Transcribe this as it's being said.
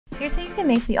Here's how you can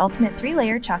make the ultimate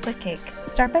 3-layer chocolate cake.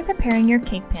 Start by preparing your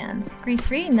cake pans. Grease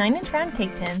 3 9-inch round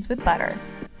cake tins with butter.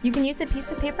 You can use a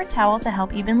piece of paper towel to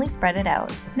help evenly spread it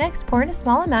out. Next, pour in a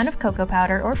small amount of cocoa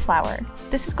powder or flour.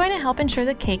 This is going to help ensure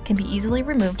the cake can be easily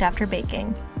removed after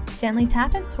baking. Gently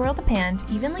tap and swirl the pan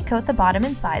to evenly coat the bottom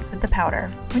and sides with the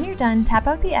powder. When you're done, tap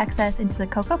out the excess into the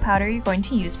cocoa powder you're going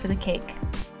to use for the cake.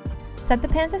 Set the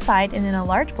pans aside and in a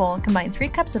large bowl, combine 3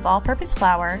 cups of all-purpose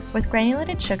flour with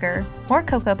granulated sugar, more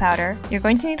cocoa powder, you're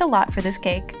going to need a lot for this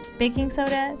cake, baking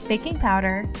soda, baking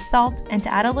powder, salt, and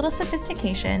to add a little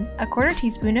sophistication, a 1/4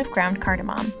 teaspoon of ground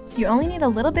cardamom. You only need a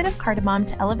little bit of cardamom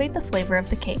to elevate the flavor of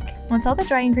the cake. Once all the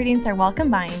dry ingredients are well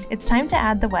combined, it's time to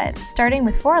add the wet, starting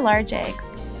with 4 large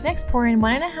eggs. Next, pour in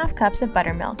 1½ cups of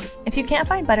buttermilk. If you can't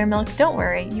find buttermilk, don't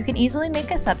worry, you can easily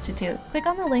make a substitute. Click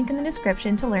on the link in the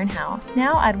description to learn how.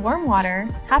 Now add warm water,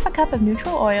 ½ cup of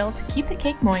neutral oil to keep the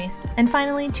cake moist, and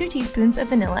finally 2 teaspoons of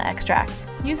vanilla extract.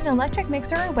 Use an electric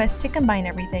mixer or whisk to combine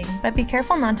everything, but be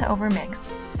careful not to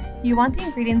overmix. You want the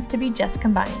ingredients to be just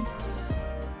combined.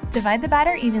 Divide the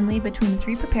batter evenly between the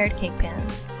 3 prepared cake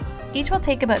pans. Each will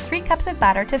take about 3 cups of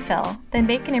batter to fill, then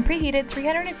bake in a preheated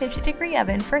 350-degree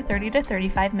oven for 30 to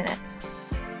 35 minutes.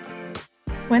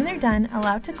 When they're done,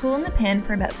 allow it to cool in the pan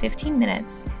for about 15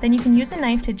 minutes, then you can use a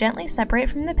knife to gently separate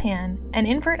from the pan and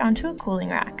invert onto a cooling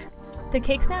rack. The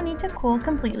cakes now need to cool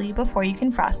completely before you can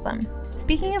frost them.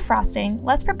 Speaking of frosting,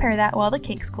 let's prepare that while the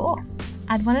cakes cool.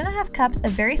 Add 1½ cups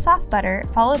of very soft butter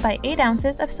followed by 8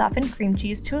 ounces of softened cream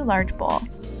cheese to a large bowl.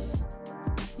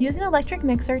 Use an electric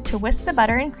mixer to whisk the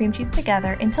butter and cream cheese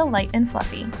together until light and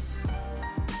fluffy.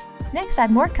 Next, add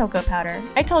more cocoa powder,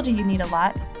 I told you need a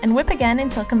lot, and whip again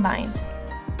until combined.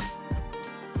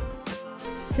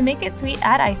 To make it sweet,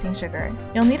 add icing sugar.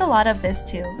 You'll need a lot of this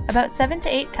too, about 7 to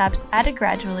 8 cups added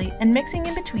gradually and mixing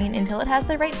in between until it has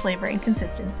the right flavor and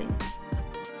consistency.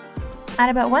 Add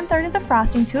about 1/3 of the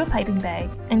frosting to a piping bag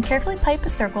and carefully pipe a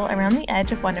circle around the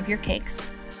edge of one of your cakes.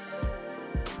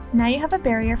 Now you have a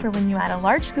barrier for when you add a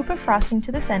large scoop of frosting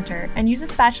to the center and use a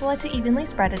spatula to evenly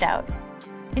spread it out.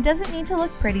 It doesn't need to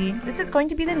look pretty, this is going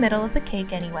to be the middle of the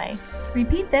cake anyway.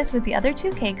 Repeat this with the other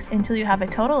 2 cakes until you have a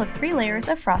total of 3 layers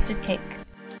of frosted cake.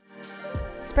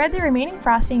 Spread the remaining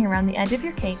frosting around the edge of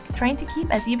your cake, trying to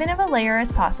keep as even of a layer as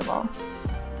possible.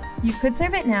 You could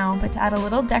serve it now, but to add a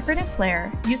little decorative flair,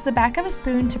 use the back of a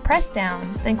spoon to press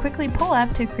down, then quickly pull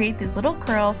up to create these little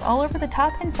curls all over the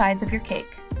top and sides of your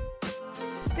cake.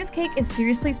 This cake is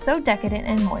seriously so decadent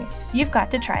and moist, you've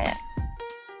got to try it.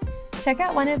 Check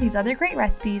out one of these other great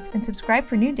recipes and subscribe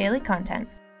for new daily content.